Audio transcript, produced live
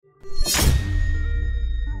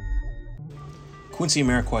Quincy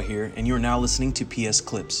Amarikwa here, and you are now listening to PS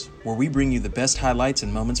Clips, where we bring you the best highlights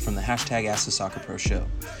and moments from the hashtag Ask the Soccer Pro show.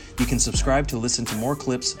 You can subscribe to listen to more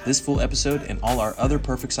clips, this full episode, and all our other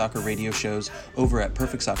Perfect Soccer radio shows over at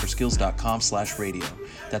perfectsoccerskills.com/radio.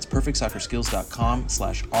 That's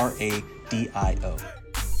perfectsoccerskills.com/RADIO.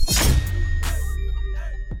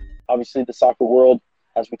 Obviously, the soccer world,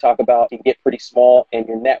 as we talk about, can get pretty small, and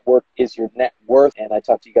your network is your net worth. And I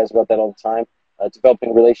talk to you guys about that all the time.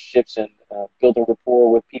 Developing relationships and building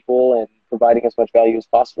rapport with people and providing as much value as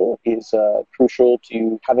possible is crucial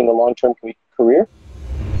to having a long-term career.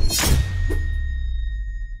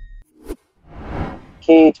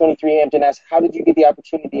 K23 Hampton asks, how did you get the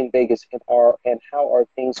opportunity in Vegas, and how are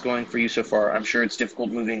things going for you so far? I'm sure it's difficult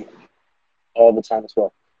moving all the time as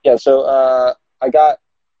well. Yeah, so I got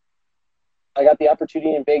the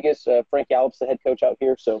opportunity in Vegas. Frank Gallup's the head coach out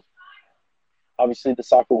here, so obviously the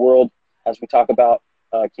soccer world, as we talk about,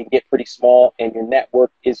 can get pretty small, and your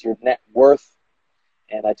network is your net worth.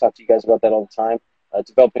 And I talk to you guys about that all the time.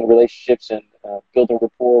 Developing relationships and building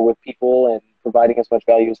rapport with people and providing as much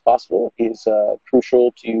value as possible is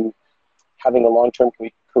crucial to having a long-term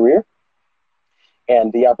career.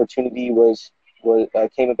 And the opportunity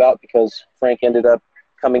came about because Frank ended up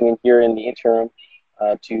coming in here in the interim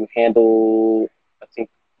to handle, I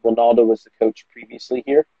think Ronaldo was the coach previously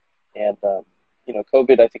here. And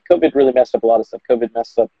COVID, I think COVID really messed up a lot of stuff. COVID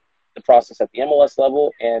messed up the process at the MLS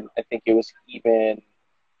level, and I think it was even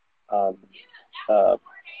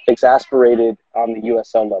exasperated on the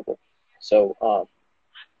USL level. So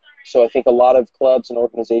I think a lot of clubs and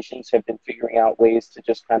organizations have been figuring out ways to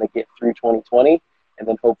just kind of get through 2020 and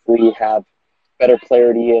then hopefully have better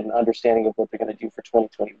clarity and understanding of what they're going to do for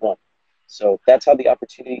 2021. So that's how the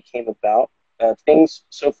opportunity came about. Things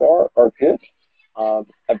so far are good.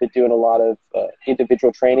 I've been doing a lot of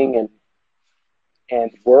individual training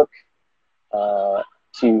and work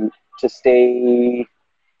to stay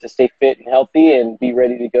fit and healthy and be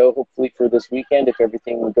ready to go. Hopefully for this weekend, if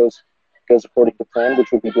everything goes according to plan,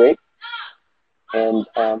 which would be great. And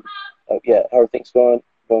how are things going?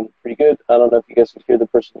 Going pretty good. I don't know if you guys can hear the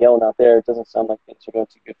person yelling out there. It doesn't sound like things are going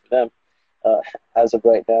too good for them as of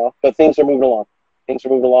right now. But things are moving along. And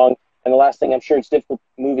the last thing, I'm sure it's difficult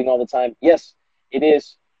moving all the time. Yes, it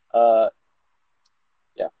is. But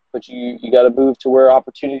you got to move to where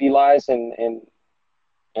opportunity lies and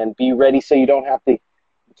be ready so you don't have to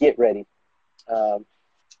get ready.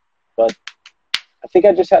 But I think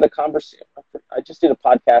I just had a conversation. I just did a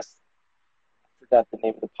podcast. I forgot the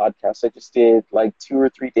name of the podcast. I just did like 2 or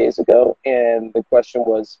 3 days ago. And the question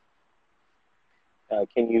was,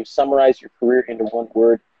 can you summarize your career into one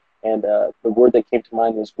word? And the word that came to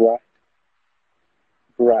mind was grind.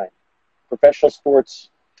 Grind. Professional sports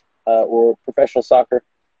or professional soccer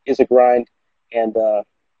is a grind, and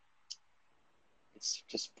it's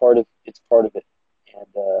just part of it. And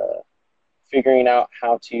figuring out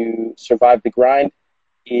how to survive the grind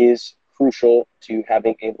is crucial to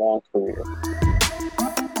having a long career.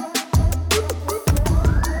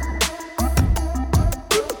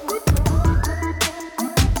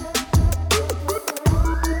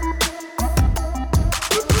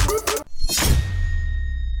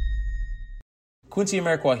 Quincy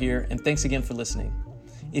Amarikwa here, and thanks again for listening.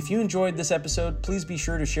 If you enjoyed this episode, please be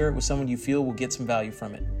sure to share it with someone you feel will get some value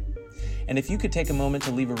from it. And if you could take a moment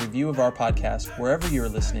to leave a review of our podcast wherever you're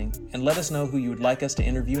listening and let us know who you would like us to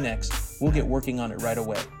interview next, we'll get working on it right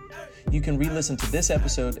away. You can re-listen to this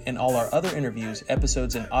episode and all our other interviews,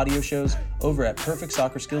 episodes, and audio shows over at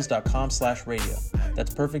perfectsoccerskills.com/radio.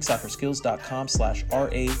 That's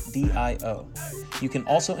perfectsoccerskills.com/RADIO. You can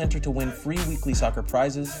also enter to win free weekly soccer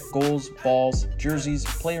prizes, goals, balls, jerseys,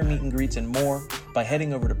 player meet and greets, and more by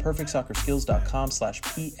heading over to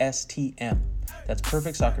perfectsoccerskills.com/PSTM. That's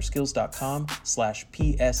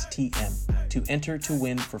perfectsoccerskills.com/PSTM to enter to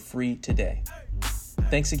win for free today.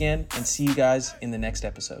 Thanks again, and see you guys in the next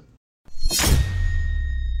episode.